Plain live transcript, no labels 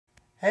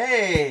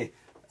Hey,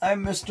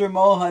 I'm Mr.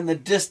 Mohan, the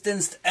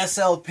distanced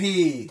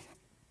SLP.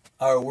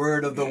 Our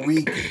word of the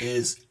week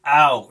is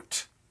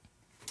out.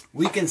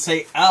 We can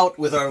say out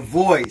with our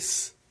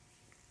voice.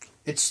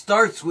 It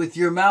starts with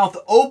your mouth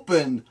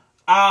open.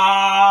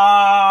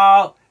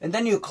 Ah! And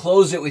then you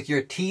close it with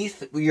your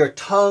teeth, with your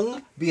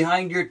tongue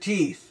behind your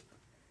teeth.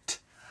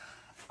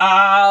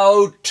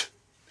 Out!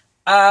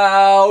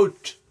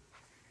 Out!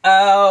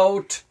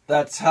 Out!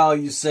 That's how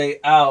you say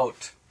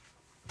out.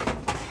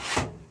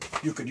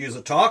 You could use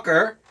a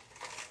talker.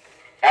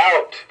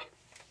 Out.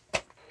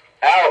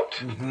 Out.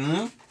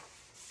 Mm-hmm.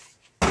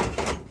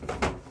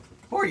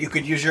 Or you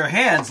could use your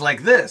hands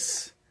like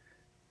this.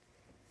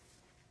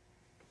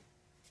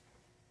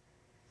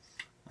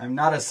 I'm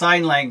not a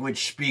sign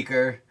language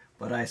speaker,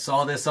 but I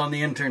saw this on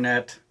the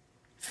internet.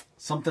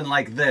 Something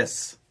like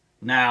this.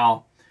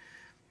 Now,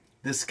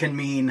 this can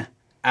mean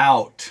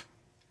out.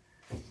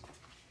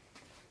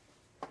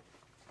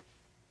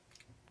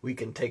 We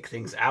can take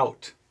things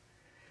out.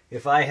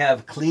 If I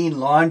have clean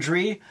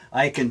laundry,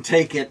 I can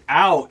take it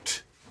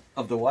out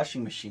of the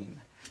washing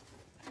machine.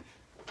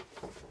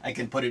 I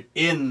can put it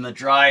in the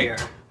dryer.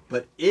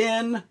 But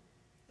in,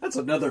 that's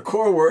another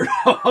core word.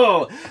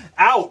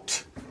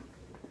 Out.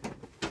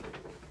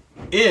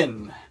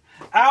 In.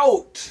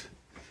 Out.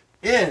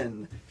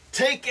 In.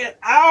 Take it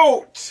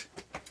out.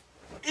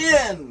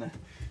 In.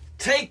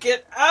 Take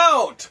it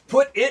out.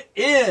 Put it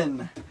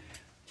in.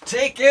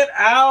 Take it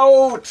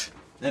out.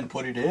 Then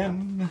put it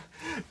in.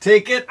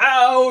 Take it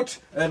out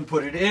and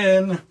put it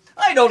in.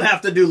 I don't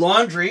have to do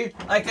laundry.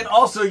 I can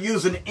also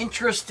use an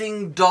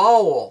interesting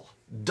doll.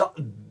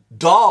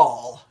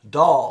 Doll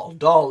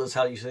is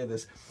how you say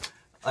this.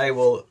 I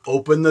will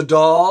open the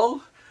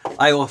doll.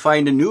 I will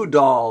find a new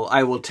doll.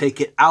 I will take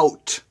it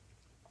out.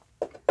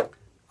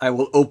 I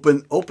will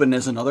open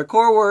is another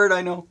core word,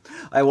 I know.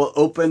 I will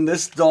open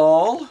this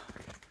doll.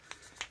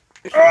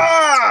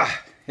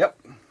 Ah! Yep.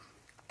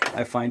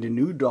 I find a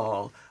new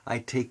doll. I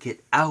take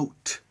it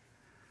out.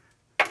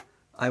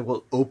 I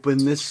will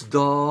open this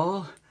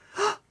doll.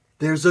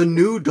 There's a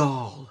new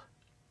doll.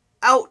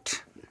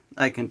 Out.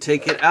 I can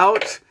take it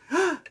out.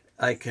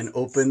 I can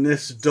open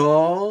this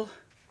doll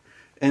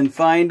and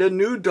find a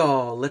new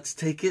doll. Let's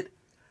take it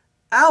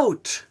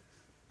out.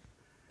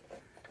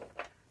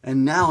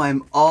 And now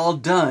I'm all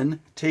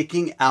done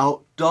taking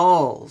out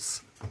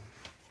dolls.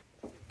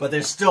 But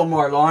there's still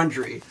more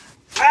laundry.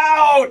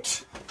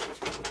 Out!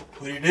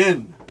 Put it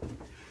in.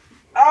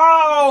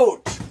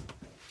 Out!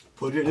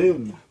 Put it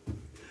in.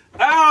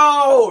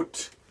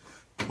 Out!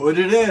 Put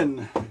it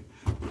in.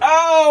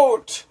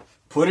 Out!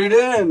 Put it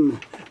in.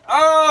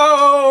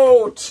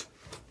 Out!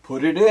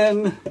 Put it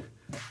in.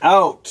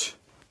 Out!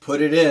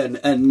 Put it in.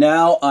 And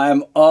now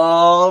I'm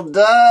all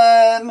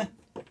done.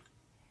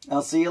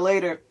 I'll see you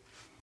later.